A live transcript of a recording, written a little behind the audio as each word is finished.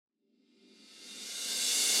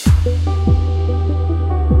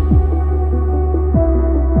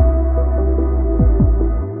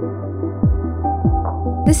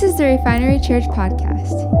This is the Refinery Church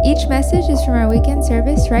podcast. Each message is from our weekend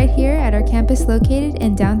service right here at our campus located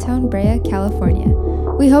in downtown Brea, California.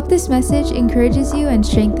 We hope this message encourages you and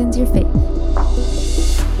strengthens your faith.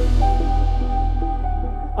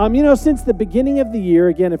 Since the beginning of the year,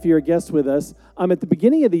 again, if you're a guest with us, at the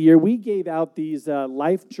beginning of the year, we gave out these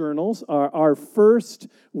life journals, our first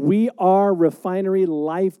We Are Refinery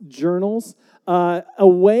life journals, a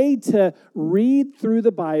way to read through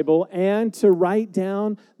the Bible and to write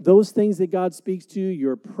down those things that God speaks to you,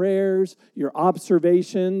 your prayers, your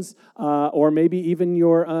observations, or maybe even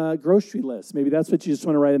your grocery list. Maybe that's what you just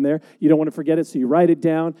want to write in there. You don't want to forget it, so you write it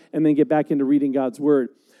down and then get back into reading God's Word.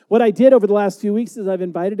 What I did over the last few weeks is I've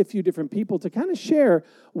invited a few different people to kind of share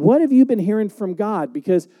what have you been hearing from God,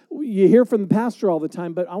 because you hear from the pastor all the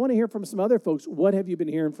time, but I want to hear from some other folks. What have you been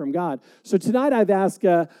hearing from God? So tonight I've asked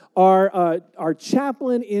our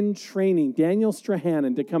chaplain in training, Daniel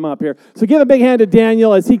Strahanen, to come up here. So give a big hand to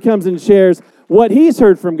Daniel as he comes and shares what he's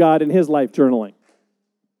heard from God in his life journaling.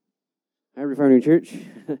 Hi, Refinery Church.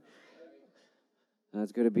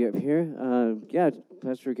 It's good to be up here.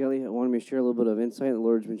 Pastor Kelly wanted me to share a little bit of insight the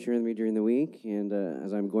Lord's been sharing with me during the week. And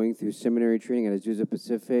as I'm going through seminary training at Azusa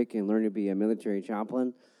Pacific and learning to be a military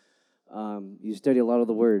chaplain, you study a lot of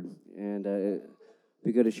the Word. And it'd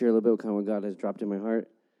be good to share a little bit of kind of what God has dropped in my heart.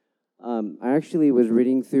 I actually was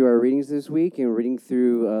reading through our readings this week and reading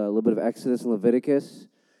through a little bit of Exodus and Leviticus.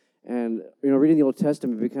 And, reading the Old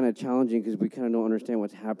Testament would be kind of challenging because we kind of don't understand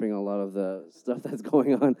what's happening, a lot of the stuff that's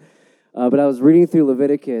going on. But I was reading through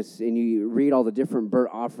Leviticus, and you read all the different burnt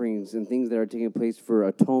offerings and things that are taking place for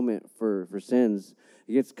atonement for sins.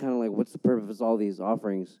 It gets kind of like, what's the purpose of all these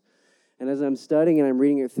offerings? And as I'm studying and I'm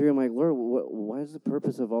reading it through, I'm like, Lord, why is the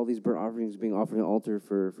purpose of all these burnt offerings being offered on the altar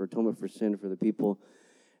for atonement for sin for the people?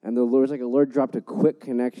 And the Lord dropped a quick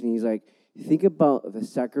connection. He's like, think about the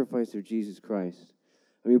sacrifice of Jesus Christ.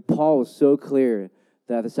 I mean, Paul was so clear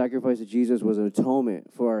that the sacrifice of Jesus was an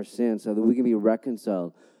atonement for our sins so that we can be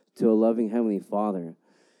reconciled to a loving Heavenly Father.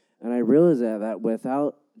 And I realized that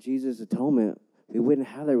without Jesus' atonement, we wouldn't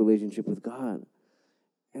have that relationship with God.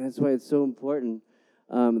 And that's why it's so important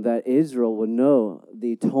that Israel would know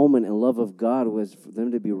the atonement and love of God was for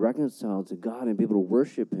them to be reconciled to God and be able to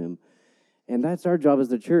worship Him. And that's our job as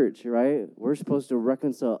the church, right? We're supposed to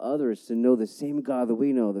reconcile others to know the same God that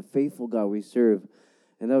we know, the faithful God we serve.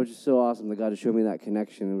 And that was just so awesome that God showed me that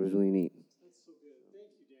connection. It was really neat. That's so good.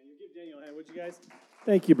 Thank you, Daniel. Give Daniel a hand, would you guys?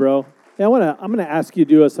 Thank you, bro. Hey, I'm gonna ask you to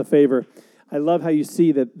do us a favor. I love how you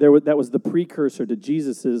see that that was the precursor to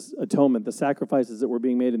Jesus' atonement. The sacrifices that were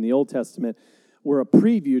being made in the Old Testament were a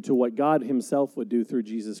preview to what God Himself would do through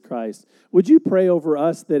Jesus Christ. Would you pray over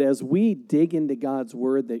us that as we dig into God's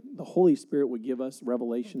Word, that the Holy Spirit would give us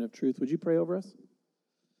revelation of truth? Would you pray over us?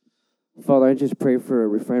 Father, I just pray for a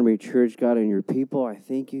Refinery Church, God, and your people. I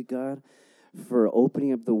thank you, God, for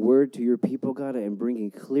opening up the Word to your people, God, and bringing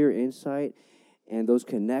clear insight and those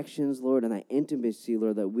connections, Lord, and that intimacy,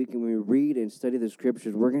 Lord, that when we read and study the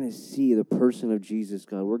Scriptures, we're going to see the person of Jesus,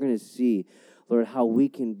 God. We're going to see, Lord, how we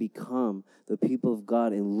can become the people of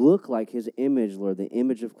God and look like His image, Lord, the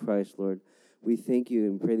image of Christ, Lord. We thank you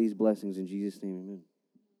and pray these blessings in Jesus' name,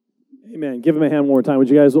 amen. Amen. Give Him a hand one more time, would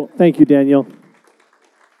you guys? Thank you, Daniel.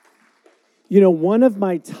 One of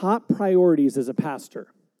my top priorities as a pastor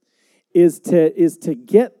is to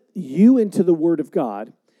get you into the Word of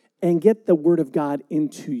God and get the Word of God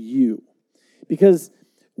into you. Because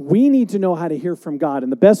we need to know how to hear from God.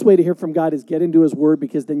 And the best way to hear from God is get into His Word,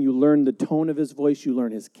 because then you learn the tone of His voice, you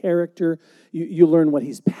learn His character, you learn what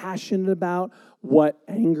He's passionate about, what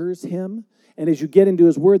angers Him. And as you get into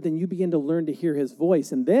His Word, then you begin to learn to hear His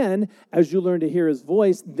voice. And then, as you learn to hear His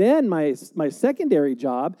voice, then my secondary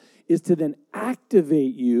job is to then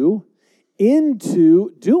activate you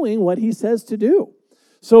into doing what He says to do.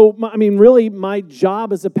 So, really, my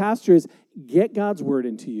job as a pastor is get God's Word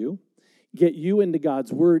into you, get you into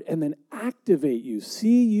God's Word, and then activate you,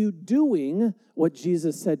 see you doing what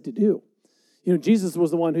Jesus said to do. Jesus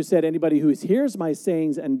was the one who said, anybody who hears my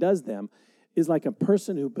sayings and does them is like a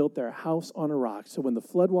person who built their house on a rock. So when the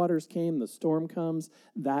floodwaters came, the storm comes,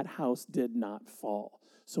 that house did not fall.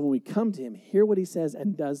 So when we come to Him, hear what He says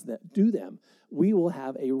and do them, we will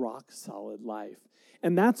have a rock-solid life.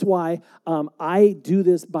 And that's why I do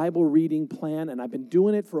this Bible reading plan, and I've been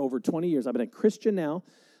doing it for over 20 years. I've been a Christian now.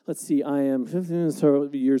 let's see, I am 15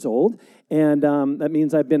 years old, and that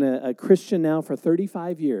means I've been a Christian now for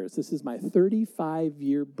 35 years. This is my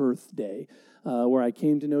 35-year birthday where I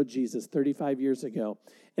came to know Jesus 35 years ago.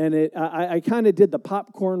 And I kind of did the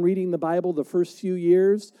popcorn reading the Bible the first few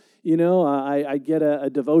years. You know, I'd get a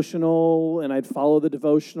devotional, and I'd follow the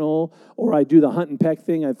devotional, or I'd do the hunt and peck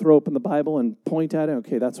thing. I'd throw open the Bible and point at it.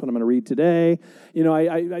 Okay, that's what I'm going to read today. You know,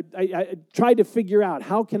 I tried to figure out,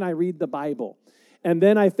 how can I read the Bible? And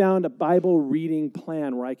then I found a Bible reading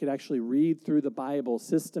plan where I could actually read through the Bible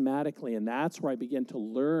systematically, and that's where I began to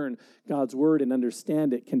learn God's Word and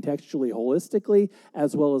understand it contextually, holistically,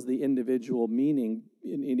 as well as the individual meaning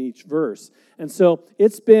in each verse. And so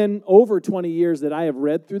it's been over 20 years that I have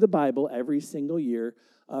read through the Bible every single year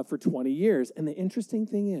for 20 years. And the interesting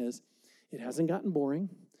thing is, it hasn't gotten boring,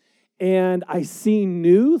 and I see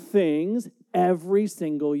new things every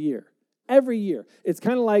single year. Every year. It's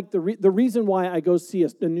kind of like the reason why I go see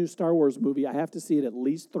a new Star Wars movie, I have to see it at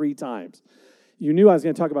least 3 times. You knew I was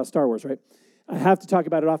going to talk about Star Wars, right? I have to talk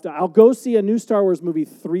about it often. I'll go see a new Star Wars movie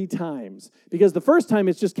 3 times, because the first time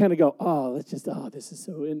it's just kind of go,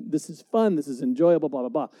 this is fun, this is enjoyable, blah, blah,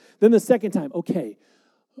 blah. Then the second time, okay,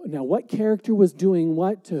 now what character was doing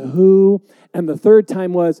what to who? And the third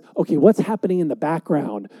time was, okay, what's happening in the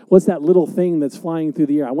background? What's that little thing that's flying through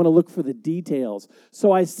the air? I want to look for the details.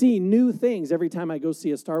 So I see new things every time I go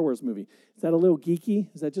see a Star Wars movie. Is that a little geeky?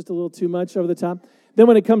 Is that just a little too much over the top? Then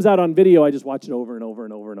when it comes out on video, I just watch it over and over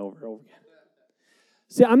and over and over and over again.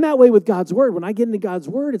 See, I'm that way with God's Word. When I get into God's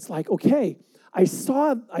Word, it's like, okay, I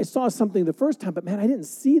saw something the first time, but man, I didn't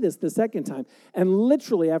see this the second time. And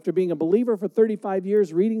literally, after being a believer for 35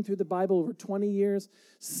 years, reading through the Bible over 20 years,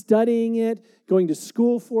 studying it, going to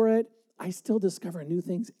school for it, I still discover new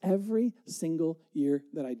things every single year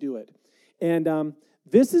that I do it. And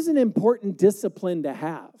this is an important discipline to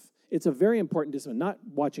have. It's a very important discipline, not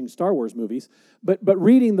watching Star Wars movies, but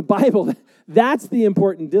reading the Bible. That's the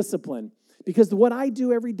important discipline. Because what I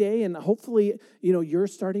do every day, and hopefully, you're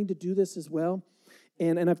starting to do this as well,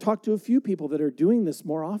 and I've talked to a few people that are doing this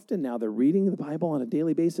more often now. They're reading the Bible on a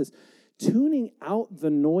daily basis, tuning out the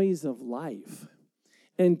noise of life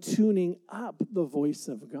and tuning up the voice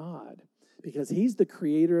of God. Because He's the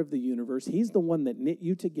creator of the universe. He's the one that knit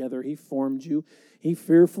you together. He formed you. He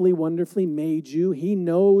fearfully, wonderfully made you. He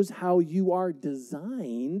knows how you are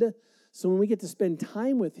designed. So when we get to spend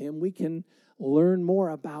time with Him, we can learn more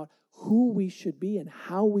about who we should be and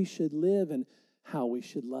how we should live and how we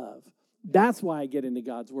should love. That's why I get into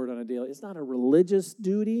God's Word on a daily. It's not a religious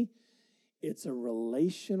duty. It's a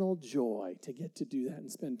relational joy to get to do that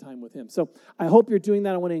and spend time with Him. So I hope you're doing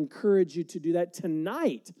that. I want to encourage you to do that.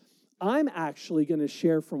 Tonight, I'm actually going to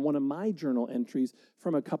share from one of my journal entries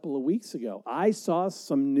from a couple of weeks ago. I saw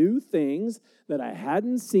some new things that I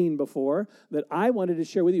hadn't seen before that I wanted to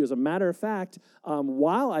share with you. As a matter of fact,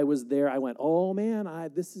 while I was there, I went, oh man,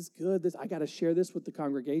 this is good. I got to share this with the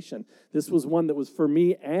congregation. This was one that was for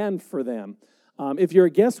me and for them. If you're a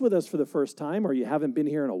guest with us for the first time or you haven't been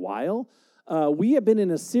here in a while, we have been in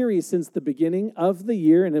a series since the beginning of the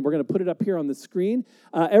year, and then we're going to put it up here on the screen.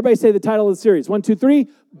 Everybody say the title of the series. 1, 2, 3.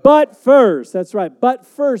 But First. That's right. But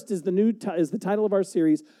First is the title of our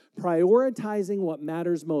series, Prioritizing What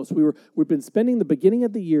Matters Most. We've been spending the beginning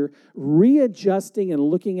of the year readjusting and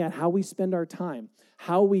looking at how we spend our time,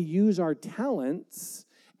 how we use our talents,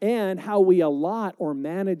 and how we allot or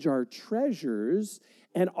manage our treasures,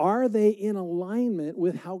 and are they in alignment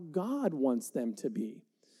with how God wants them to be?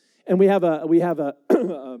 And we have a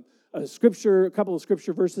scripture, a couple of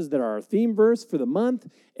scripture verses that are our theme verse for the month,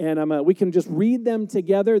 and we can just read them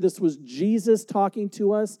together. This was Jesus talking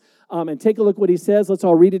to us, and take a look what He says. Let's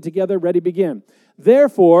all read it together. Ready, begin.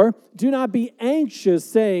 Therefore, do not be anxious,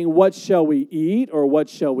 saying, what shall we eat, or what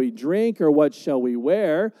shall we drink, or what shall we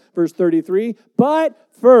wear? Verse 33, but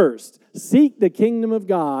first seek the kingdom of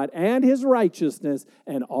God and His righteousness,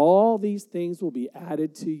 and all these things will be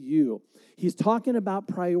added to you. He's talking about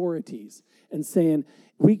priorities and saying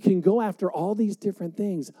we can go after all these different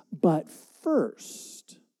things, but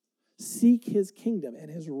first seek His kingdom and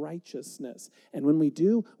His righteousness. And when we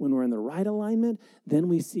do, when we're in the right alignment, then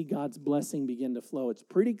we see God's blessing begin to flow. It's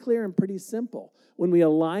pretty clear and pretty simple. When we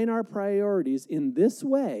align our priorities in this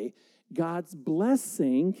way, God's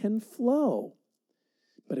blessing can flow.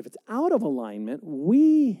 But if it's out of alignment,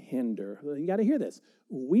 we hinder, you got to hear this,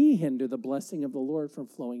 we hinder the blessing of the Lord from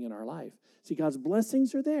flowing in our life. See, God's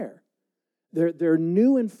blessings are there. They're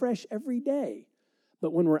new and fresh every day.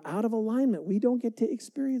 But when we're out of alignment, we don't get to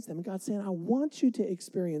experience them. And God's saying, I want you to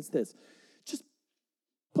experience this. Just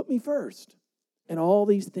put me first, and all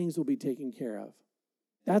these things will be taken care of.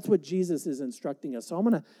 That's what Jesus is instructing us.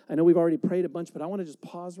 So I know we've already prayed a bunch, but I want to just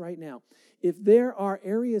pause right now. If there are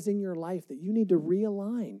areas in your life that you need to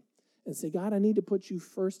realign and say, God, I need to put you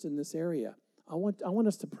first in this area, I want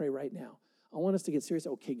us to pray right now. I want us to get serious.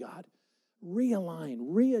 Okay, God, realign,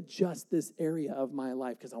 readjust this area of my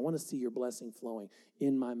life because I want to see your blessing flowing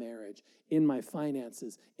in my marriage, in my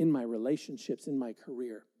finances, in my relationships, in my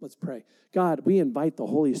career. Let's pray. God, we invite the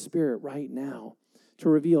Holy Spirit right now to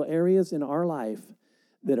reveal areas in our life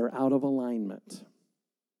that are out of alignment.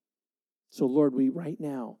 So, Lord, we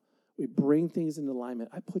bring things into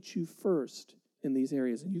alignment. I put you first in these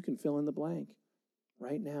areas, and you can fill in the blank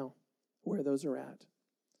right now where those are at.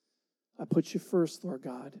 I put you first, Lord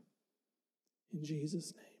God, in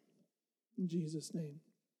Jesus' name. In Jesus' name.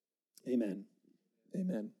 Amen.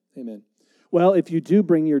 Amen. Amen. Well, if you do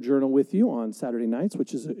bring your journal with you on Saturday nights,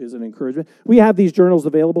 which is an encouragement, we have these journals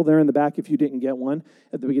available there in the back. If you didn't get one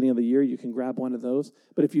at the beginning of the year, you can grab one of those.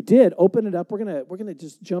 But if you did, open it up. We're gonna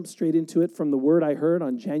just jump straight into it from the word I heard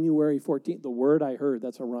on January 14th. The word I heard.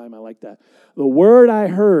 That's a rhyme. I like that. The word I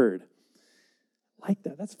heard. I like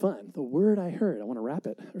that. That's fun. The word I heard. I want to rap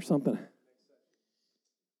it or something.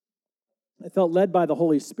 I felt led by the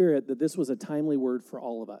Holy Spirit that this was a timely word for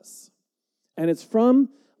all of us. And it's from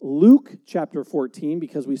Luke chapter 14,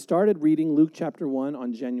 because we started reading Luke chapter 1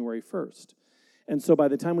 on January 1st. And so by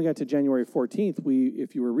the time we got to January 14th,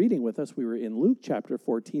 if you were reading with us, we were in Luke chapter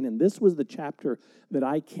 14, and this was the chapter that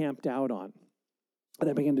I camped out on. And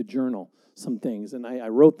I began to journal some things, and I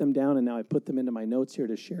wrote them down, and now I put them into my notes here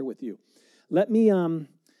to share with you. Let me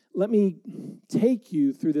take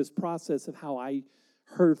you through this process of how I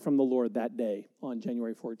heard from the Lord that day on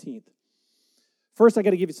January 14th. First, I got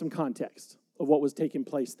to give you some context of what was taking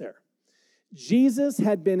place there. Jesus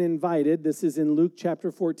had been invited, this is in Luke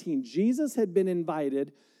chapter 14, Jesus had been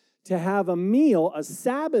invited to have a meal, a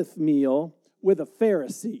Sabbath meal, with a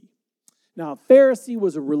Pharisee. Now, a Pharisee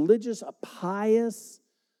was a religious, a pious,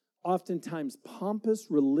 oftentimes pompous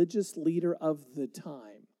religious leader of the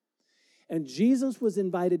time. And Jesus was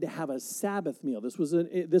invited to have a Sabbath meal. This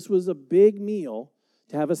was a big meal,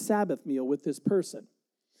 to have a Sabbath meal with this person.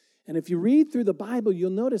 And if you read through the Bible,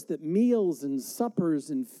 you'll notice that meals and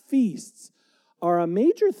suppers and feasts are a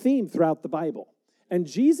major theme throughout the Bible. And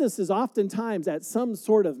Jesus is oftentimes at some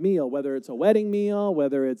sort of meal, whether it's a wedding meal,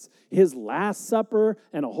 whether it's his Last Supper,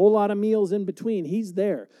 and a whole lot of meals in between. He's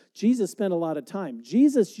there. Jesus spent a lot of time.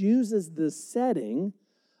 Jesus uses the setting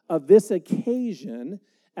of this occasion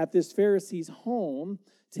at this Pharisee's home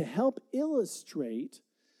to help illustrate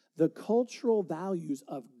the cultural values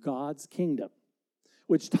of God's kingdom,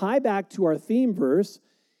 which tie back to our theme verse,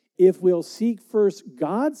 if we'll seek first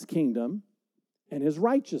God's kingdom and his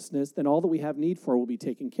righteousness, then all that we have need for will be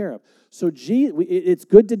taken care of. So it's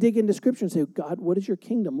good to dig into Scripture and say, God, what does your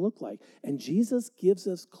kingdom look like? And Jesus gives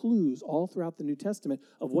us clues all throughout the New Testament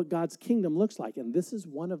of what God's kingdom looks like, and this is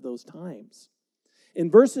one of those times.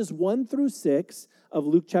 In verses 1 through 6 of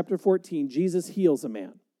Luke chapter 14, Jesus heals a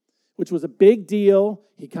man, which was a big deal.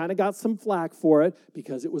 He kind of got some flack for it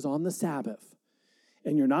because it was on the Sabbath.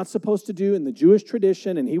 And you're not supposed to do, in the Jewish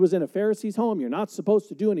tradition, and he was in a Pharisee's home, you're not supposed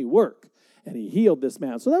to do any work. And he healed this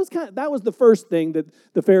man. So that was the first thing that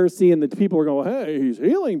the Pharisee and the people were going, hey, he's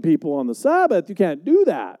healing people on the Sabbath. You can't do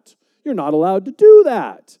that. You're not allowed to do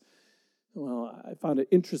that. Well, I found it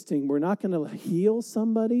interesting. We're not going to heal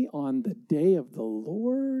somebody on the day of the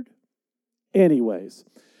Lord? Anyways,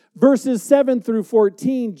 verses 7 through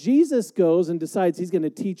 14, Jesus goes and decides he's going to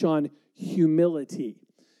teach on humility,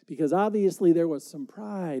 because obviously there was some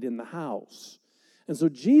pride in the house. And so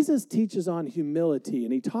Jesus teaches on humility,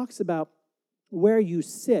 and he talks about where you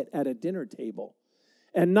sit at a dinner table,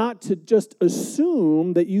 and not to just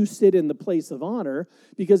assume that you sit in the place of honor,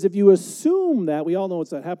 because if you assume that, we all know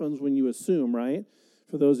what happens when you assume, right?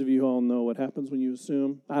 For those of you who all know what happens when you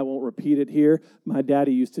assume, I won't repeat it here. My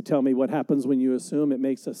daddy used to tell me what happens when you assume. It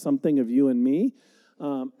makes us something of you and me.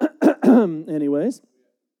 Anyways,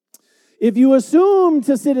 if you assume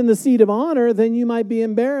to sit in the seat of honor, then you might be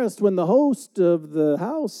embarrassed when the host of the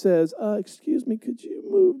house says, excuse me, could you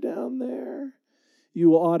move down there? You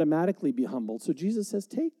will automatically be humbled. So Jesus says,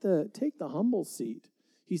 take the humble seat.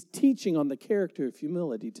 He's teaching on the character of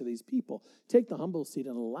humility to these people. Take the humble seat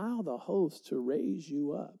and allow the host to raise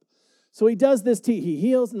you up. So he does this, he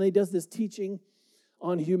heals, and then he does this teaching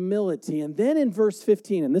on humility. And then in verse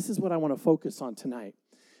 15, and this is what I want to focus on tonight.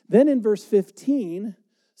 Then in verse 15,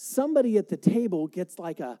 somebody at the table gets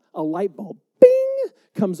like a light bulb, bing,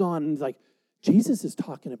 comes on, and like, Jesus is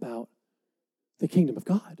talking about the kingdom of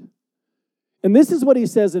God. And this is what he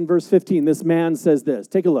says in verse 15. This man says this.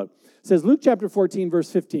 Take a look. It says, Luke chapter 14,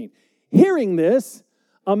 verse 15. Hearing this,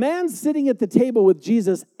 A man sitting at the table with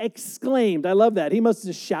Jesus exclaimed, I love that. He must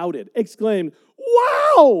have shouted, exclaimed,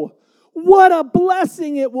 wow, what a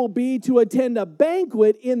blessing it will be to attend a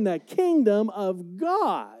banquet in the kingdom of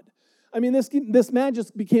God. I mean, this man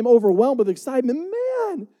just became overwhelmed with excitement.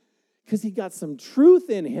 Man, because he got some truth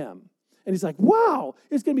in him. And he's like, wow,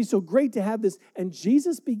 it's going to be so great to have this. And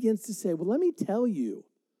Jesus begins to say, well, let me tell you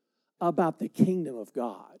about the kingdom of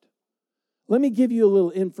God. Let me give you a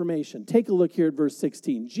little information. Take a look here at verse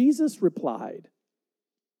 16. Jesus replied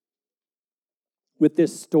with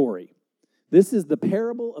this story. This is the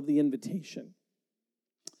parable of the invitation.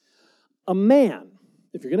 A man,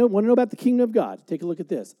 if you're going to want to know about the kingdom of God, take a look at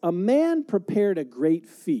this. A man prepared a great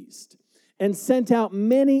feast and sent out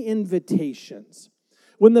many invitations.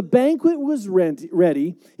 When the banquet was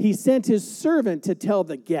ready, he sent his servant to tell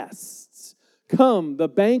the guests, come, the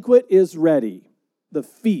banquet is ready, the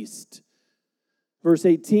feast. Verse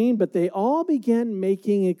 18, but they all began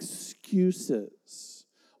making excuses.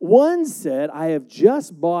 One said, I have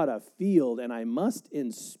just bought a field and I must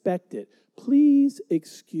inspect it. Please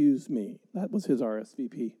excuse me. That was his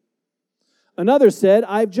RSVP. Another said,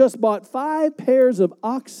 I've just bought 5 pairs of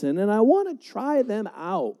oxen and I want to try them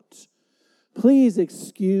out. Please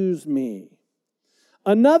excuse me.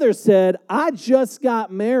 Another said, I just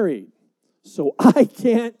got married, so I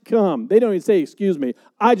can't come. They don't even say, excuse me,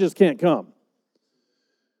 I just can't come.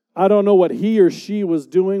 I don't know what he or she was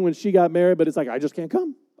doing when she got married, but it's like, I just can't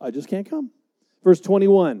come. I just can't come. Verse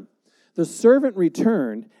 21, the servant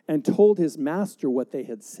returned and told his master what they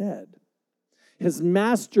had said. His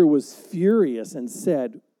master was furious and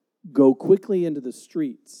said, go quickly into the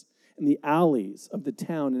streets and the alleys of the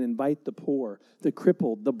town and invite the poor, the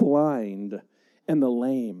crippled, the blind, and the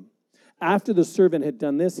lame. After the servant had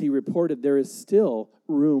done this, he reported, there is still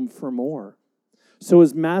room for more. So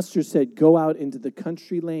his master said, go out into the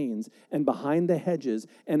country lanes and behind the hedges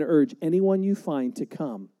and urge anyone you find to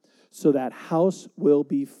come, so that house will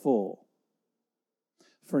be full.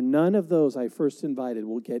 For none of those I first invited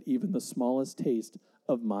will get even the smallest taste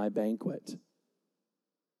of my banquet.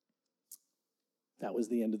 That was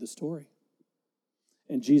the end of the story.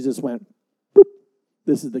 And Jesus went, boop,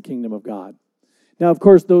 this is the kingdom of God. Now, of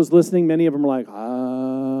course, those listening, many of them are like,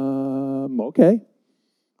 okay,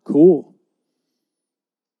 cool.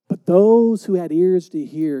 But those who had ears to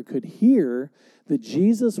hear could hear that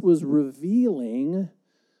Jesus was revealing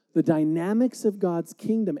the dynamics of God's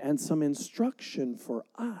kingdom and some instruction for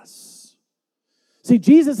us. See,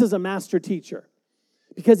 Jesus is a master teacher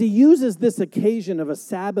because he uses this occasion of a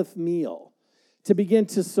Sabbath meal to begin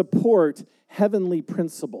to support heavenly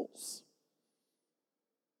principles.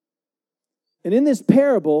 And in this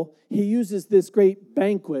parable, he uses this great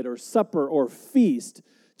banquet or supper or feast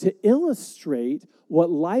to illustrate what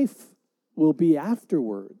life will be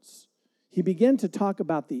afterwards. He began to talk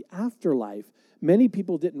about the afterlife. Many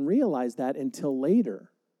people didn't realize that until later.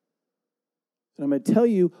 And I'm going to tell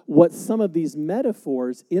you what some of these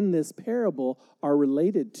metaphors in this parable are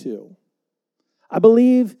related to. I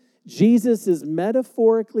believe Jesus is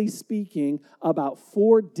metaphorically speaking about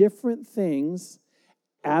 4 different things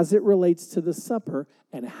as it relates to the supper,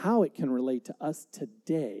 and how it can relate to us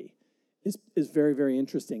today is very, very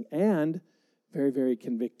interesting and very, very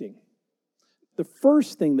convicting. The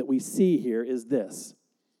first thing that we see here is this: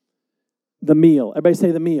 the meal. Everybody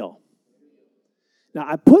say the meal. Now,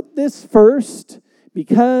 I put this first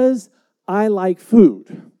because I like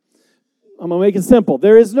food. I'm going to make it simple.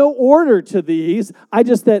 There is no order to these. I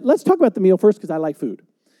just said, let's talk about the meal first because I like food.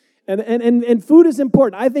 And food is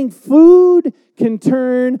important. I think food can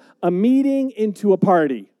turn a meeting into a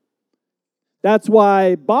party. That's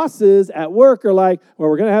why bosses at work are like, well,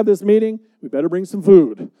 we're going to have this meeting. We better bring some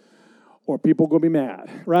food, or people are going to be mad,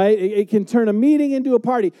 right? It can turn a meeting into a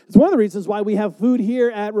party. It's one of the reasons why we have food here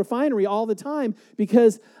at Refinery all the time,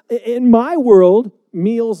 because in my world,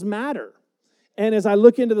 meals matter. And as I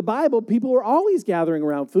look into the Bible, people are always gathering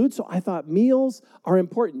around food, so I thought meals are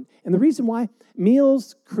important. And the reason why,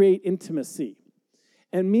 meals create intimacy.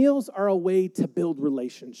 And meals are a way to build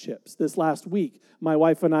relationships. This last week, my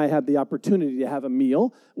wife and I had the opportunity to have a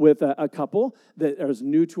meal with a couple that was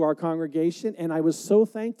new to our congregation, and I was so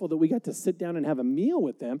thankful that we got to sit down and have a meal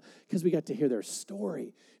with them because we got to hear their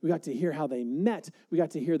story. We got to hear how they met. We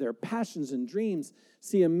got to hear their passions and dreams.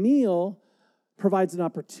 See, a meal provides an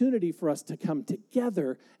opportunity for us to come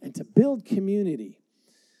together and to build community.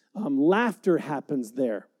 Laughter happens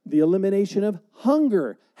there. The elimination of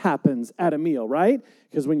hunger happens at a meal, right?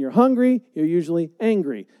 Because when you're hungry, you're usually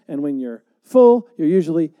angry. And when you're full, you're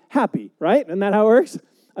usually happy, right? Isn't that how it works?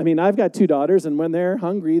 I mean, I've got 2 daughters, and when they're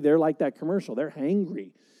hungry, they're like that commercial. They're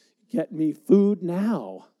hangry. Get me food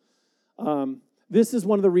now. This is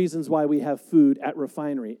one of the reasons why we have food at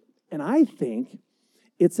Refinery. And I think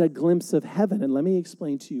it's a glimpse of heaven. And let me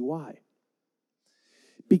explain to you why.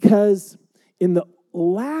 Because in the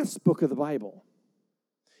last book of the Bible,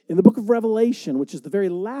 in the book of Revelation, which is the very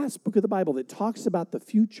last book of the Bible that talks about the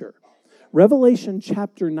future, Revelation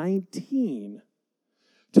chapter 19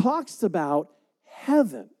 talks about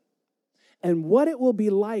heaven and what it will be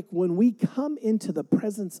like when we come into the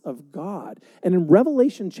presence of God. And in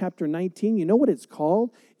Revelation chapter 19, you know what it's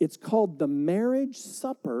called? It's called the marriage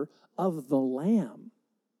supper of the Lamb.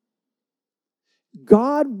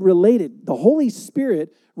 God related, the Holy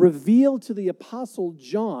Spirit revealed to the Apostle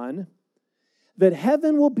John that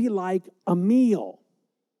heaven will be like a meal.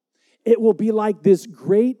 It will be like this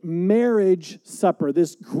great marriage supper,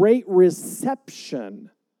 this great reception.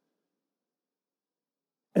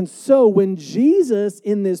 And so when Jesus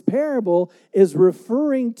in this parable is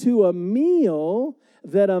referring to a meal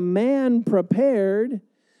that a man prepared,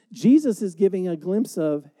 Jesus is giving a glimpse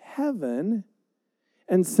of heaven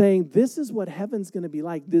and saying, this is what heaven's going to be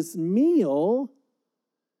like. This meal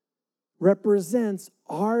represents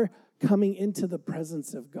our coming into the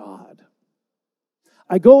presence of God.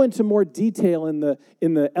 I go into more detail in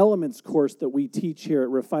the Elements course that we teach here at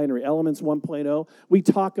Refinery, Elements 1.0. We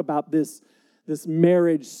talk about this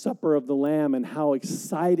marriage supper of the Lamb and how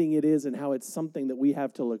exciting it is and how it's something that we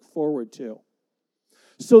have to look forward to.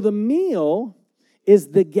 So the meal is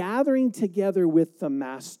the gathering together with the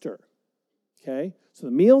Master. Okay? So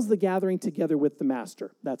the meal's the gathering together with the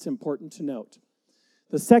Master. That's important to note.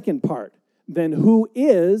 The second part, then who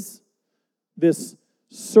is this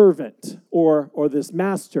servant or this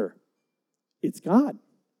master? It's God.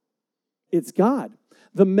 It's God.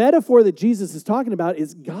 The metaphor that Jesus is talking about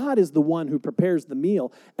is God is the one who prepares the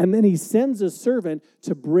meal, and then he sends a servant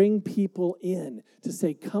to bring people in, to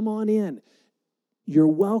say, come on in. You're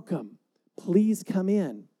welcome. Please come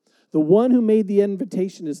in. The one who made the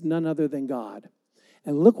invitation is none other than God.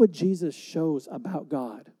 And look what Jesus shows about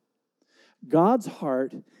God. God's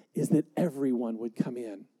heart is that everyone would come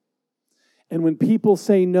in. And when people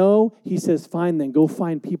say no, he says, fine, then go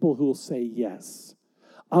find people who will say yes.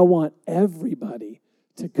 I want everybody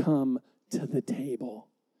to come to the table.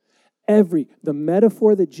 The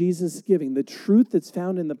metaphor that Jesus is giving, the truth that's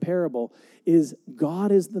found in the parable is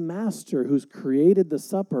God is the master who's created the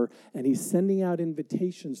supper, and he's sending out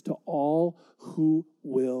invitations to all who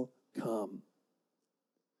will come.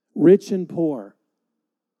 Rich and poor,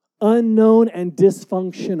 unknown and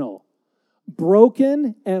dysfunctional,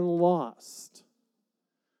 broken and lost.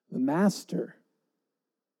 The master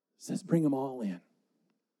says, bring them all in.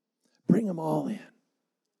 Bring them all in.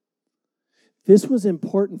 This was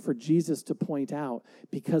important for Jesus to point out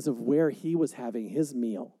because of where he was having his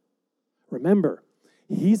meal. Remember,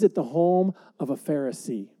 he's at the home of a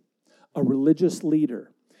Pharisee, a religious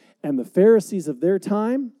leader. And the Pharisees of that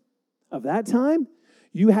time,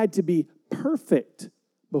 you had to be perfect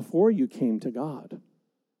before you came to God.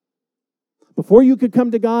 Before you could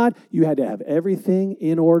come to God, you had to have everything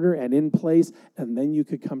in order and in place, and then you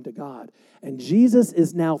could come to God. And Jesus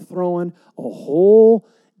is now throwing a whole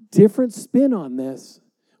different spin on this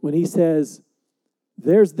when he says,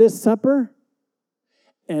 there's this supper,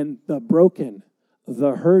 and the broken,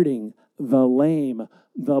 the hurting, the lame,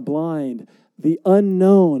 the blind, the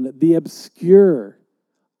unknown, the obscure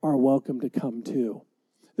are welcome to come too.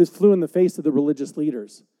 This flew in the face of the religious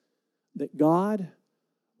leaders, that God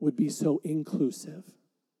would be so inclusive.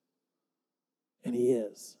 And he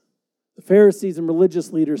is. The Pharisees and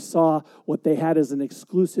religious leaders saw what they had as an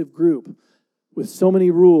exclusive group with so many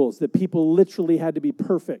rules that people literally had to be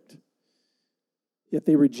perfect. Yet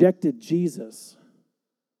they rejected Jesus,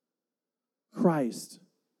 Christ,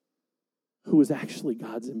 who was actually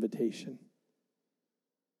God's invitation.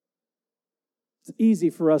 It's easy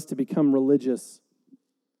for us to become religious,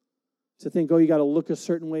 to think, oh, you got to look a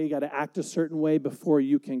certain way, you got to act a certain way before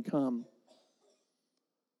you can come.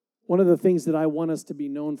 One of the things that I want us to be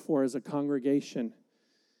known for as a congregation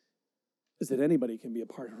is that anybody can be a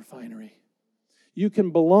part of Refinery. You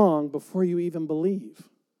can belong before you even believe.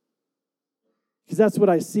 Because that's what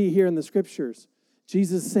I see here in the scriptures.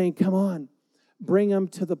 Jesus is saying, come on, bring them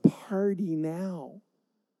to the party now.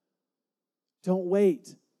 Don't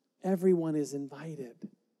wait. Everyone is invited.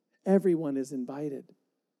 Everyone is invited.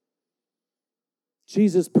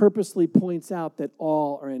 Jesus purposely points out that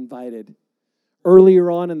all are invited.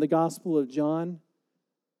 Earlier on in the Gospel of John,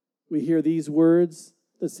 we hear these words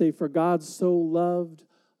that say, for God so loved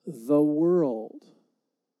the world,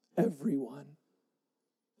 everyone.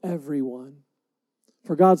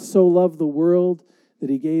 For God so loved the world that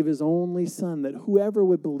he gave his only Son, that whoever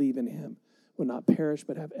would believe in him would not perish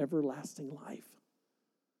but have everlasting life.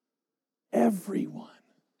 Everyone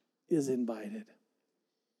is invited.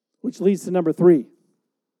 Which leads to number 3.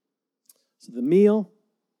 So the meal,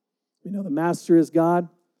 we know the master is God.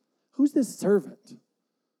 Who's this servant?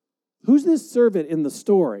 Who's this servant in the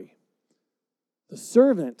story? The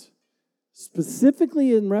servant,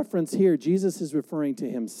 specifically in reference here, Jesus is referring to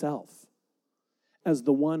himself as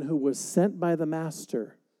the one who was sent by the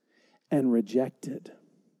master and rejected.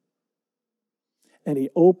 And he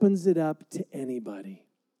opens it up to anybody.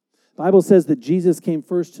 The Bible says that Jesus came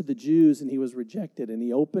first to the Jews and he was rejected, and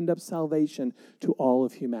he opened up salvation to all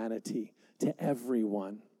of humanity, to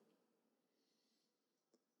everyone.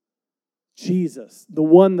 Jesus, the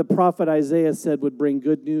one the prophet Isaiah said would bring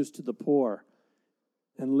good news to the poor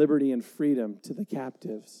and liberty and freedom to the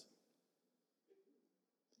captives.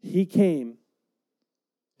 He came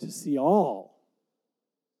to see all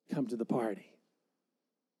come to the party.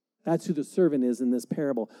 That's who the servant is in this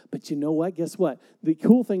parable. But you know what? Guess what? The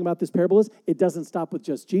cool thing about this parable is it doesn't stop with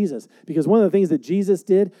just Jesus. Because one of the things that Jesus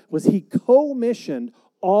did was he commissioned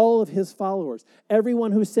all of his followers.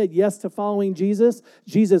 Everyone who said yes to following Jesus,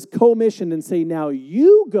 Jesus commissioned and say, now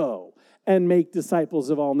you go and make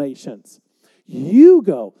disciples of all nations. You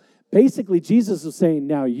go. Basically, Jesus is saying,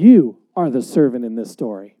 now you are the servant in this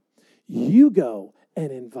story. You go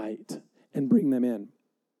and invite and bring them in.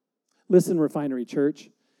 Listen, Refinery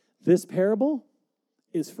Church. This parable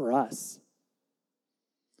is for us.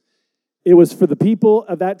 It was for the people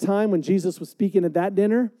of that time when Jesus was speaking at that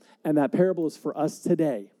dinner, and that parable is for us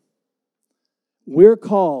today. We're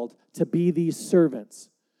called to be these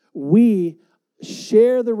servants. We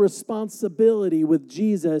share the responsibility with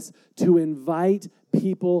Jesus to invite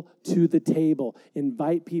people to the table,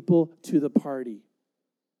 invite people to the party.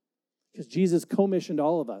 Because Jesus commissioned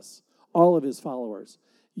all of us, all of his followers,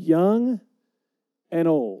 young and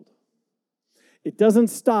old. It doesn't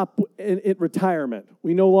stop at retirement.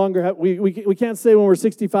 We no longer have, we can't say when we're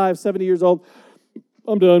 65, 70 years old,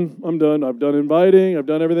 I'm done. I've done inviting. I've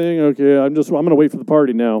done everything. Okay, I'm going to wait for the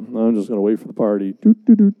party now. I'm just going to wait for the party.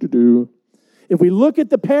 If we look at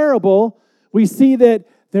the parable, we see that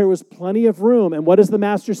there was plenty of room. And what does the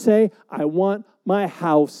master say? I want my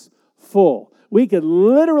house full. We could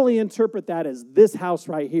literally interpret that as this house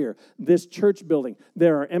right here, this church building.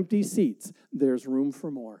 There are empty seats. There's room for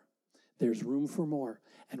more. There's room for more.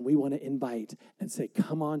 And we want to invite and say,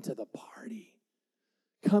 come on to the party.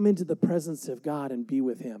 Come into the presence of God and be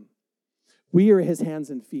with him. We are his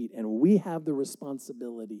hands and feet, and we have the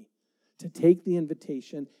responsibility to take the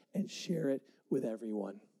invitation and share it with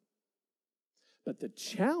everyone. But the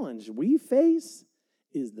challenge we face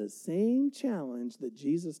is the same challenge that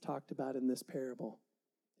Jesus talked about in this parable.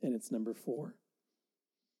 And it's number 4.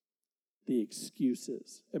 The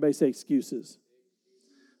excuses. Everybody say excuses.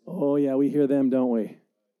 Oh, yeah, we hear them, don't we?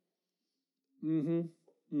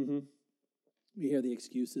 We hear the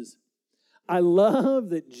excuses. I love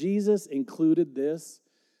that Jesus included this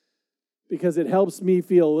because it helps me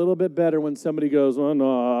feel a little bit better when somebody goes, oh,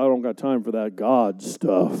 no, I don't got time for that God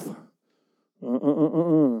stuff.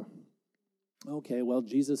 Okay, well,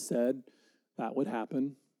 Jesus said that would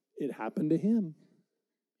happen. It happened to him.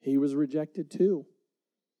 He was rejected too.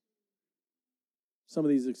 Some of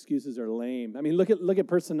these excuses are lame. I mean, look at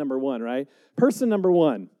person number 1, right? Person number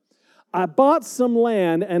 1. I bought some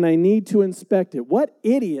land and I need to inspect it. What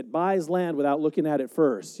idiot buys land without looking at it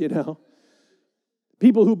first, you know?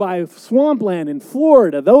 People who buy swampland in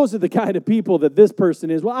Florida, those are the kind of people that this person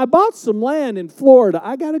is. Well, I bought some land in Florida.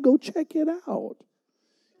 I got to go check it out.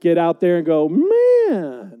 Get out there and go,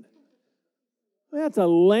 man, that's a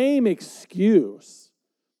lame excuse.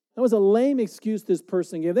 That was a lame excuse this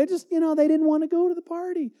person gave. They just, they didn't want to go to the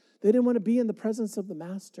party. They didn't want to be in the presence of the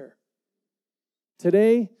master.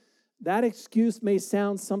 Today, that excuse may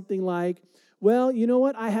sound something like, well, you know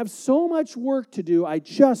what? I have so much work to do, I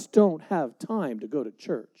just don't have time to go to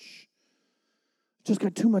church. Just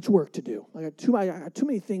got too much work to do. I got too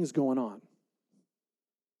many things going on.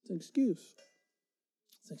 It's an excuse.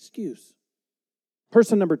 It's an excuse.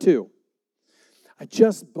 Person number 2. I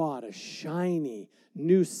just bought a shiny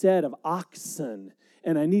new set of oxen,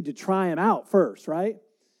 and I need to try them out first, right?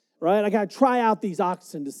 Right? I got to try out these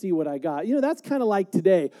oxen to see what I got. That's kind of like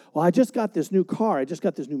today. Well, I just got this new car. I just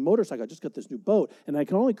got this new motorcycle. I just got this new boat, and I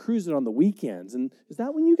can only cruise it on the weekends. And is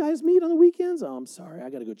that when you guys meet on the weekends? Oh, I'm sorry.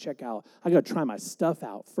 I got to go check out. I got to try my stuff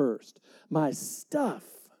out first. My stuff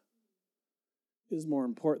is more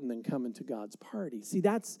important than coming to God's party. See,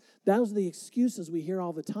 those are the excuses we hear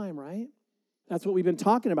all the time, right? That's what we've been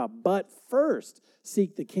talking about. But first,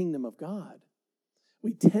 seek the kingdom of God.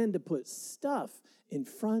 We tend to put stuff in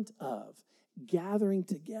front of gathering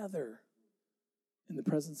together in the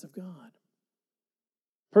presence of God.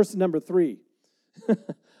 Person number 3,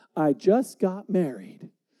 I just got married.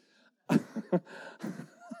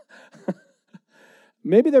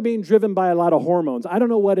 Maybe they're being driven by a lot of hormones. I don't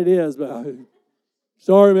know what it is, but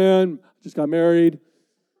sorry, man, just got married.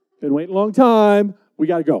 Been waiting a long time. We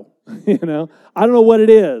got to go. I don't know what it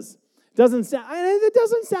is. It doesn't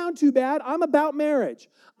sound too bad. I'm about marriage.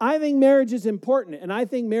 I think marriage is important, and I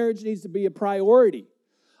think marriage needs to be a priority.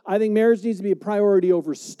 I think marriage needs to be a priority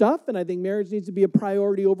over stuff, and I think marriage needs to be a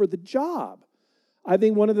priority over the job. I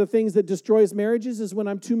think one of the things that destroys marriages is when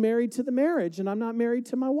I'm too married to the marriage and I'm not married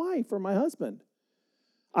to my wife or my husband.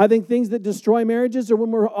 I think things that destroy marriages are when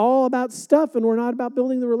we're all about stuff and we're not about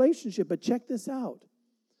building the relationship. But check this out.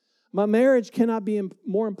 My marriage cannot be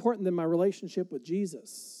more important than my relationship with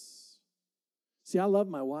Jesus. See, I love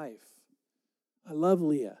my wife. I love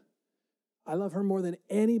Leah. I love her more than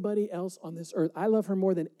anybody else on this earth. I love her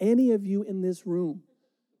more than any of you in this room.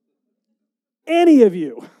 Any of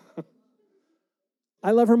you.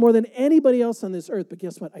 I love her more than anybody else on this earth. But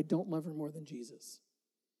guess what? I don't love her more than Jesus.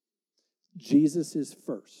 Jesus is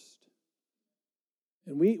first.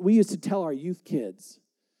 And we used to tell our youth kids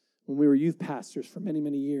when we were youth pastors for many,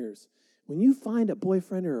 many years, when you find a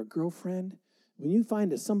boyfriend or a girlfriend, when you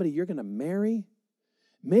find somebody you're going to marry,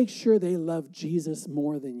 make sure they love Jesus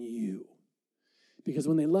more than you. Because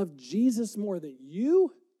when they love Jesus more than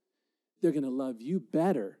you, they're going to love you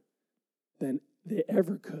better than they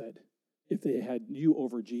ever could if they had you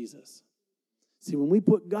over Jesus. See, when we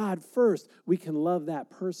put God first, we can love that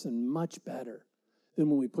person much better than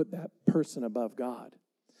when we put that person above God.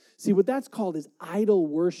 See, what that's called is idol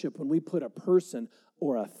worship, when we put a person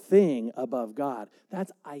or a thing above God.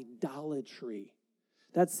 That's idolatry.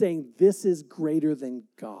 That's saying this is greater than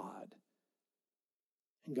God.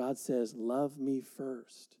 And God says, love me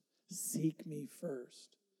first. Seek me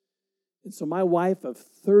first. And so my wife of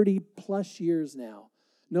 30 plus years now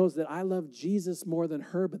knows that I love Jesus more than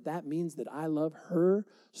her, but that means that I love her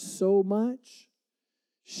so much,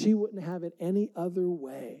 she wouldn't have it any other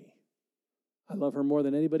way. I love her more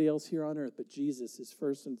than anybody else here on earth, but Jesus is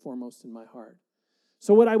first and foremost in my heart.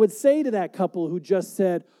 So what I would say to that couple who just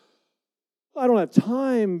said, I don't have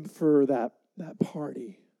time for that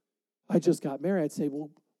party. I just got married. I'd say, well,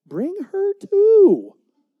 bring her too.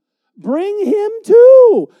 Bring him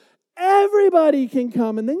too. Everybody can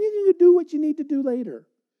come, and then you can do what you need to do later.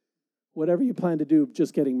 Whatever you plan to do,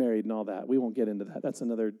 just getting married and all that. We won't get into that. That's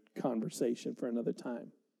another conversation for another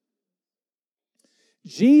time.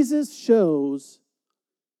 Jesus shows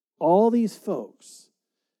all these folks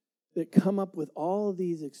that come up with all of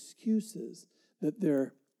these excuses that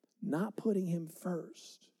they're not putting him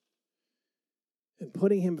first. And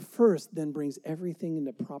putting him first then brings everything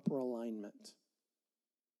into proper alignment.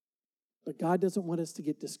 But God doesn't want us to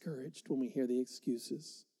get discouraged when we hear the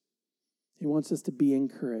excuses. He wants us to be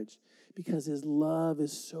encouraged because his love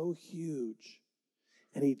is so huge.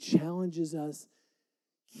 And he challenges us,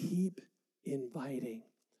 keep inviting.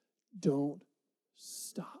 Don't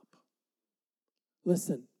stop.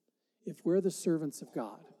 Listen, if we're the servants of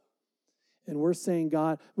God, and we're saying,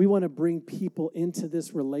 God, we want to bring people into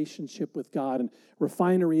this relationship with God. And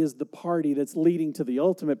Refinery is the party that's leading to the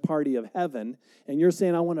ultimate party of heaven. And you're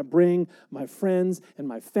saying, I want to bring my friends and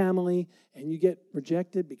my family. And you get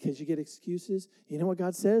rejected because you get excuses. You know what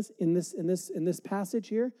God says in this passage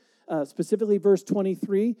here? Specifically verse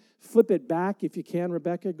 23. Flip it back if you can,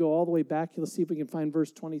 Rebecca. Go all the way back. Let's see if we can find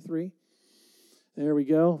verse 23. There we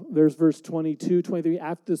go. There's verse 22, 23.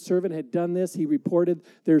 After the servant had done this, he reported,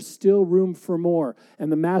 there's still room for more.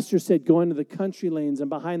 And the master said, go into the country lanes and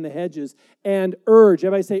behind the hedges and urge.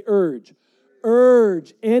 Everybody say urge.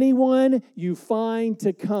 Urge anyone you find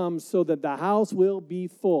to come so that the house will be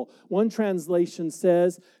full. One translation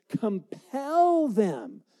says, compel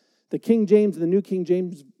them. The King James and the New King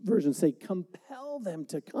James Version say, compel them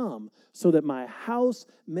to come so that my house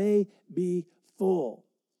may be full.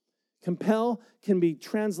 Compel can be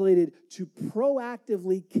translated to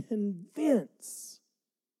proactively convince.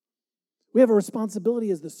 We have a responsibility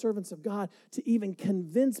as the servants of God to even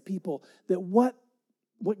convince people that what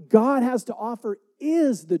God has to offer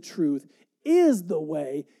is the truth, is the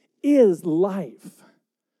way, is life.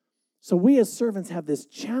 So we as servants have this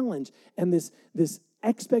challenge and this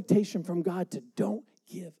expectation from God to don't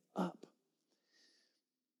give up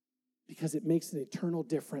because it makes an eternal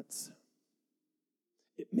difference.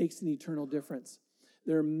 It makes an eternal difference.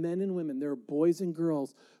 There are men and women, there are boys and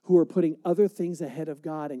girls who are putting other things ahead of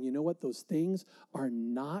God. And you know what? Those things are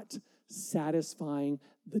not satisfying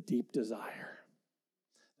the deep desire.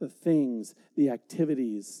 The things, the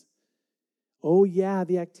activities. Oh yeah,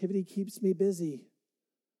 the activity keeps me busy.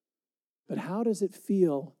 But how does it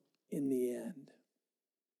feel in the end?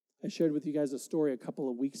 I shared with you guys a story a couple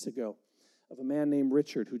of weeks ago of a man named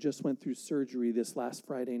Richard who just went through surgery this last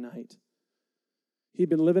Friday night. He'd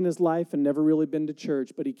been living his life and never really been to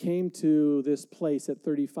church, but he came to this place at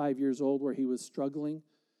 35 years old where he was struggling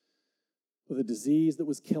with a disease that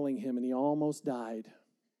was killing him, and he almost died.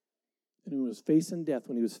 And when he was facing death,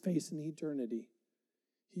 when he was facing eternity,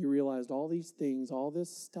 he realized all these things, all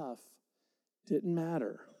this stuff didn't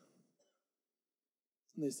matter.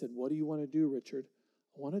 And they said, "What do you want to do, Richard?"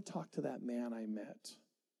 "I want to talk to that man I met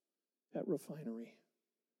at Refinery.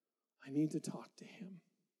 I need to talk to him."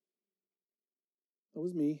 That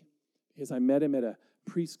was me, because I met him at a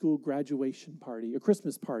preschool graduation party, a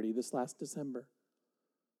Christmas party this last December.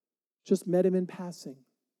 Just met him in passing,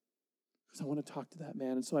 because I want to talk to that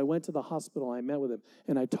man. And so I went to the hospital, I met with him,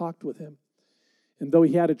 and I talked with him. And though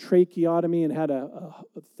he had a tracheotomy and had a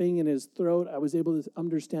thing in his throat, I was able to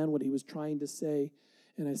understand what he was trying to say.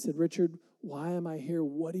 And I said, "Richard, why am I here?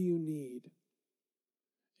 What do you need?"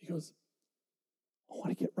 He goes, "I want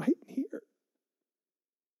to get right in here."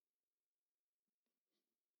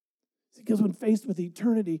 Because when faced with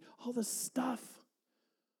eternity, all the stuff,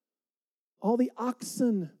 all the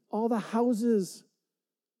oxen, all the houses,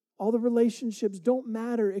 all the relationships don't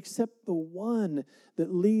matter except the one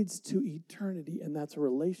that leads to eternity, and that's a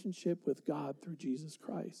relationship with God through Jesus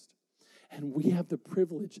Christ. And we have the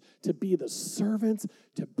privilege to be the servants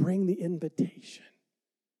to bring the invitation.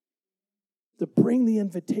 To bring the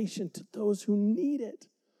invitation to those who need it.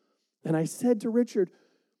 And I said to Richard,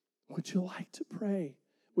 "Would you like to pray?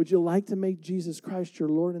 Would you like to make Jesus Christ your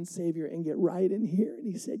Lord and Savior and get right in here?" And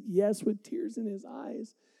he said yes with tears in his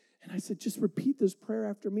eyes. And I said, "Just repeat this prayer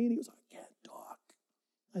after me." And he goes, "I can't talk."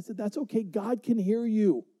 I said, "That's okay. God can hear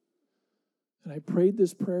you." And I prayed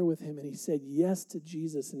this prayer with him, and he said yes to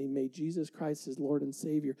Jesus, and he made Jesus Christ his Lord and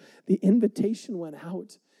Savior. The invitation went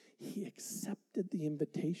out. He accepted the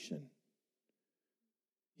invitation.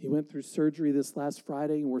 He went through surgery this last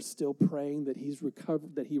Friday, and we're still praying that he's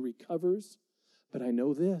recovered, that he recovers. But I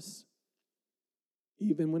know this,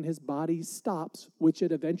 even when his body stops, which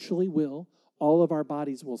it eventually will, all of our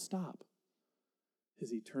bodies will stop.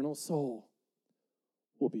 His eternal soul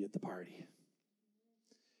will be at the party.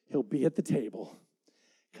 He'll be at the table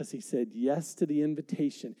because he said yes to the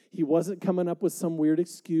invitation. He wasn't coming up with some weird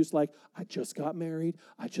excuse like, "I just got married,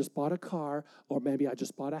 I just bought a car, or maybe I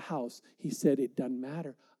just bought a house." He said, "It doesn't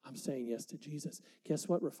matter. I'm saying yes to Jesus." Guess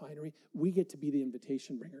what, Refinery? We get to be the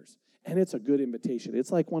invitation bringers. And it's a good invitation.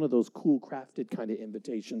 It's like one of those cool crafted kind of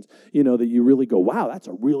invitations, that you really go, "Wow, that's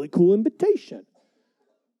a really cool invitation."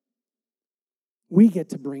 We get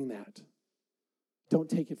to bring that. Don't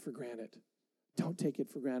take it for granted. Don't take it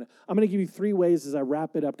for granted. I'm going to give you 3 ways as I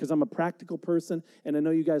wrap it up because I'm a practical person, and I know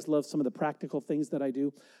you guys love some of the practical things that I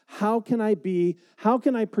do. How can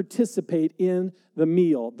I participate in the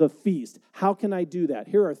meal, the feast? How can I do that?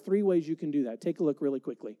 Here are 3 ways you can do that. Take a look really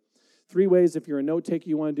quickly. 3 ways, if you're a note taker,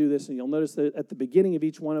 you want to do this, and you'll notice that at the beginning of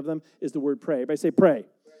each one of them is the word pray. Everybody say pray.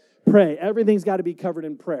 Pray. Everything's got to be covered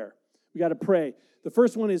in prayer. We got to pray. The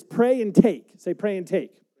first one is pray and take. Say pray and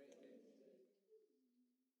take.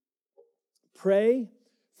 Pray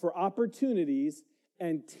for opportunities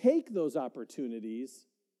and take those opportunities.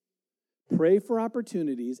 Pray for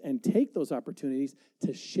opportunities and take those opportunities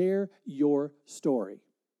to share your story.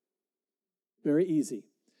 Very easy.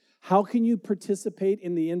 How can you participate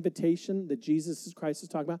in the invitation that Jesus Christ is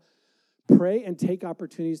talking about? Pray and take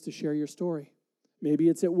opportunities to share your story. Maybe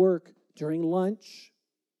it's at work, during lunch,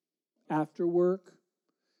 after work.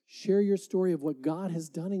 Share your story of what God has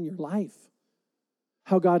done in your life.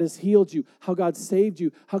 How God has healed you, how God saved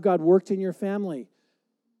you, how God worked in your family.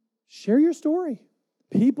 Share your story.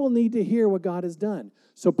 People need to hear what God has done.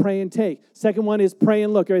 So pray and take. Second one is pray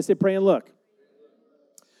and look. Everybody say pray and look.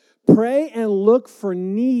 Pray and look for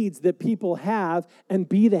needs that people have and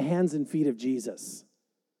be the hands and feet of Jesus.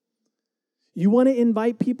 You want to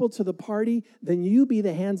invite people to the party? Then you be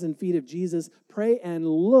the hands and feet of Jesus. Pray and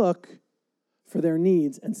look for their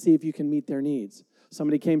needs and see if you can meet their needs.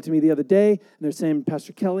 Somebody came to me the other day, and they're saying,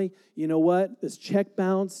 "Pastor Kelly, you know what? This check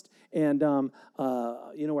bounced, and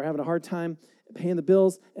we're having a hard time paying the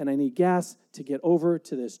bills, and I need gas to get over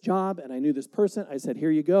to this job, and I knew this person." I said,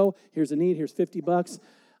 "Here you go. Here's a need. Here's $50.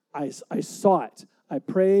 I saw it. I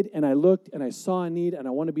prayed, and I looked, and I saw a need, and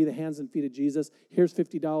I want to be the hands and feet of Jesus. Here's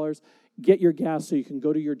 $50. Get your gas so you can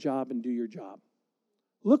go to your job and do your job."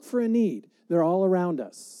 Look for a need. They're all around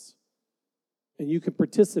us. And you can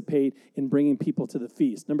participate in bringing people to the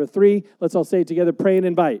feast. Number 3, let's all say it together, pray and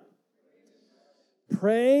invite.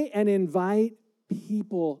 Pray and invite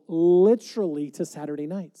people literally to Saturday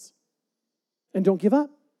nights. And don't give up.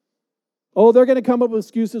 Oh, they're going to come up with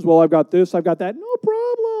excuses. "Well, I've got this, I've got that." No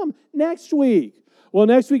problem. come next week. Well,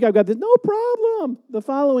 next week I've got this. No problem. The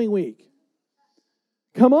following week.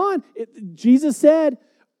 Come on. Jesus said,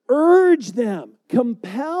 urge them,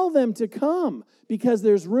 compel them to come because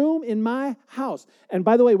there's room in my house. And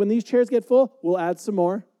by the way, when these chairs get full, we'll add some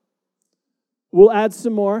more. We'll add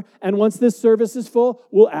some more. And once this service is full,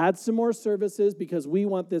 we'll add some more services because we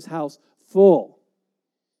want this house full.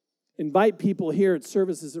 Invite people here at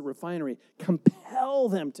services at Refinery. Compel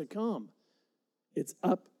them to come. It's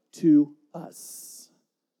up to us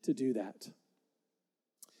to do that.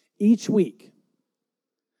 Each week,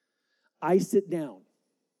 I sit down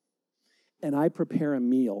and I prepare a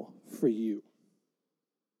meal for you.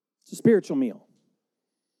 It's a spiritual meal.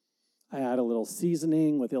 I add a little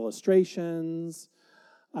seasoning with illustrations.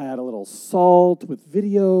 I add a little salt with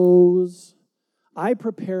videos. I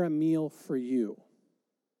prepare a meal for you.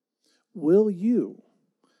 Will you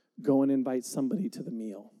go and invite somebody to the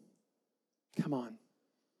meal? Come on.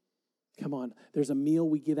 Come on. There's a meal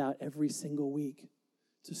we give out every single week.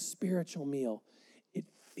 It's a spiritual meal. It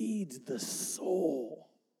feeds the soul.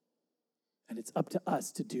 And it's up to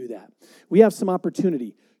us to do that. We have some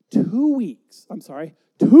opportunity. 2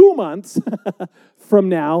 months from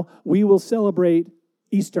now, we will celebrate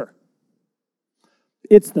Easter.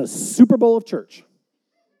 It's the Super Bowl of church.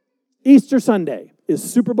 Easter Sunday is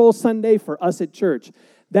Super Bowl Sunday for us at church.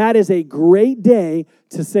 That is a great day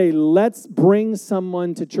to say, let's bring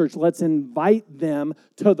someone to church. Let's invite them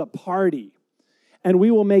to the party. And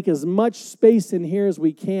we will make as much space in here as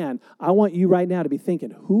we can. I want you right now to be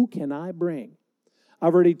thinking, who can I bring?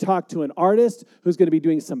 I've already talked to an artist who's going to be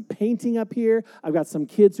doing some painting up here. I've got some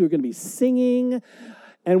kids who are going to be singing.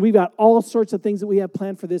 And we've got all sorts of things that we have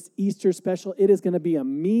planned for this Easter special. It is going to be a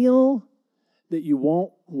meal that you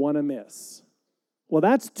won't want to miss. Well,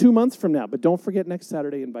 that's 2 months from now, but don't forget next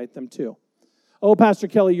Saturday, invite them too. Oh, Pastor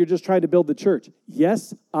Kelly, you're just trying to build the church.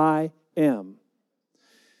 Yes, I am.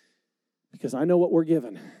 Because I know what we're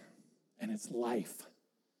given, and it's life.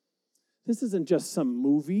 This isn't just some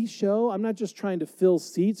movie show. I'm not just trying to fill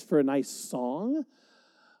seats for a nice song.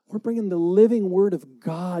 We're bringing the living word of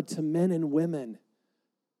God to men and women.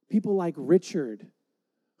 People like Richard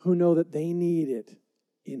who know that they need it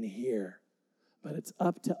in here. But it's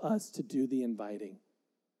up to us to do the inviting.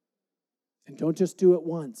 And don't just do it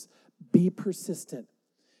once. Be persistent.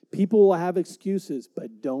 People will have excuses,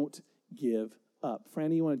 but don't give up.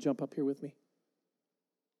 Franny, you want to jump up here with me?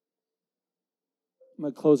 I'm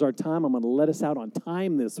going to close our time. I'm going to let us out on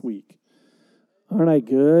time this week. Aren't I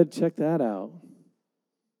good? Check that out.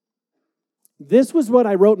 This was what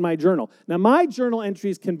I wrote in my journal. Now, my journal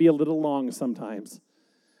entries can be a little long sometimes.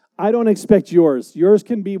 I don't expect yours. Yours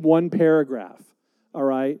can be one paragraph, all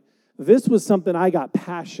right? This was something I got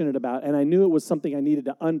passionate about, and I knew it was something I needed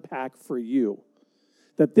to unpack for you.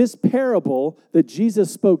 That this parable that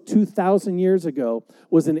Jesus spoke 2,000 years ago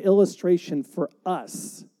was an illustration for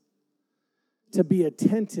us to be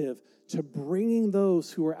attentive to bringing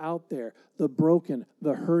those who are out there, the broken,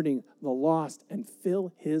 the hurting, the lost, and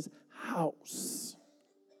fill his house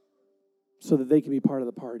so that they can be part of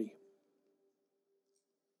the party.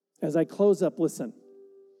 As I close up, listen.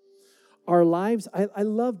 Our lives, I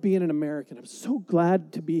love being an American. I'm so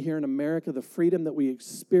glad to be here in America, the freedom that we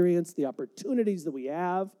experience, the opportunities that we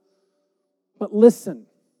have. But listen,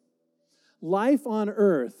 life on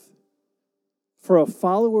earth for a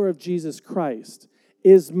follower of Jesus Christ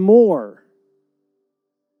is more.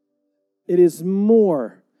 It is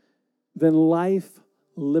more than life,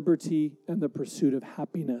 liberty, and the pursuit of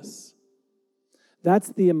happiness. That's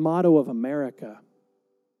the motto of America.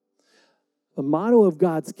 The motto of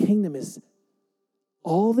God's kingdom is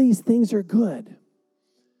all these things are good,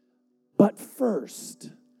 but first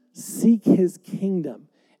seek his kingdom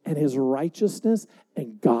and his righteousness,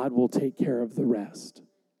 and God will take care of the rest.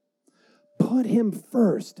 Put him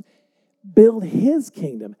first. Build his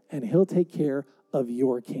kingdom, and he'll take care of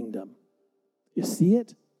your kingdom. You see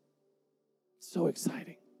it? So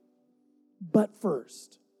exciting. But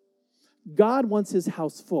first, God wants his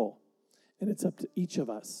house full, and it's up to each of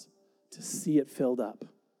us to see it filled up.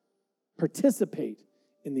 Participate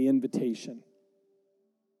in the invitation.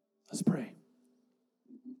 Let's pray.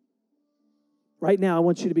 Right now, I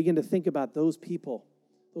want you to begin to think about those people,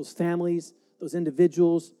 those families, those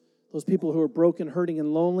individuals, those people who are broken, hurting,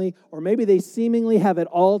 and lonely, or maybe they seemingly have it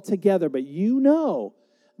all together, but you know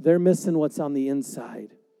they're missing what's on the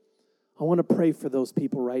inside. I want to pray for those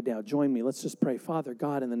people right now. Join me. Let's just pray. Father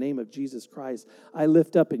God, in the name of Jesus Christ, I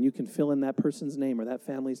lift up, and you can fill in that person's name or that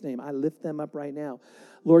family's name. I lift them up right now.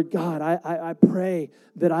 Lord God, I pray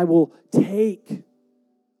that I will take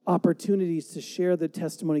opportunities to share the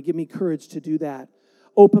testimony. Give me courage to do that.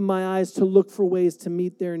 Open my eyes to look for ways to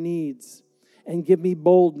meet their needs and give me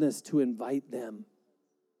boldness to invite them.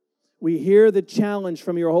 We hear the challenge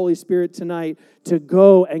from your Holy Spirit tonight to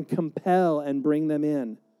go and compel and bring them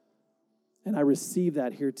in. And I receive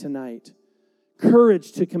that here tonight.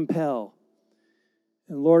 Courage to compel.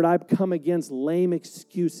 And Lord, I've come against lame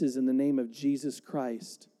excuses in the name of Jesus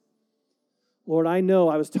Christ. Lord, I know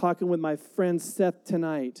I was talking with my friend Seth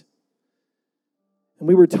tonight, and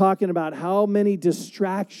we were talking about how many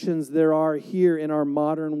distractions there are here in our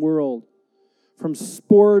modern world. From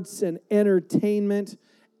sports and entertainment,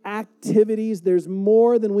 activities, there's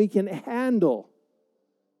more than we can handle.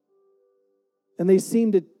 And they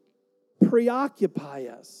seem to preoccupy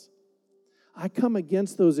us. I come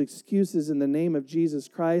against those excuses in the name of Jesus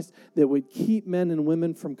Christ that would keep men and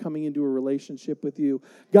women from coming into a relationship with you.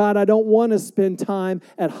 God, I don't want to spend time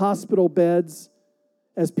at hospital beds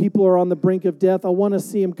as people are on the brink of death. I want to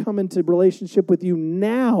see them come into relationship with you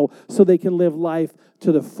now so they can live life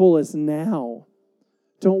to the fullest now.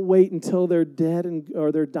 Don't wait until they're dead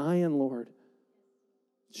or they're dying, Lord.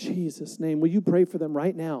 In Jesus' name, will you pray for them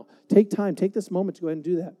right now? Take time, take this moment to go ahead and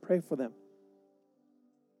do that. Pray for them.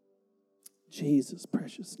 Jesus'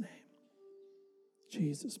 precious name.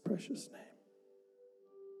 Jesus' precious name.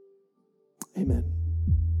 Amen.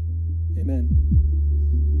 Amen.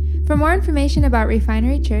 For more information about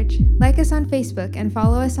Refinery Church, like us on Facebook and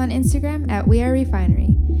follow us on Instagram at We Are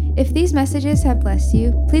Refinery. If these messages have blessed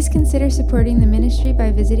you, please consider supporting the ministry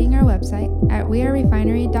by visiting our website at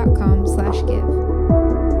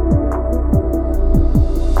wearerefinery.com/give.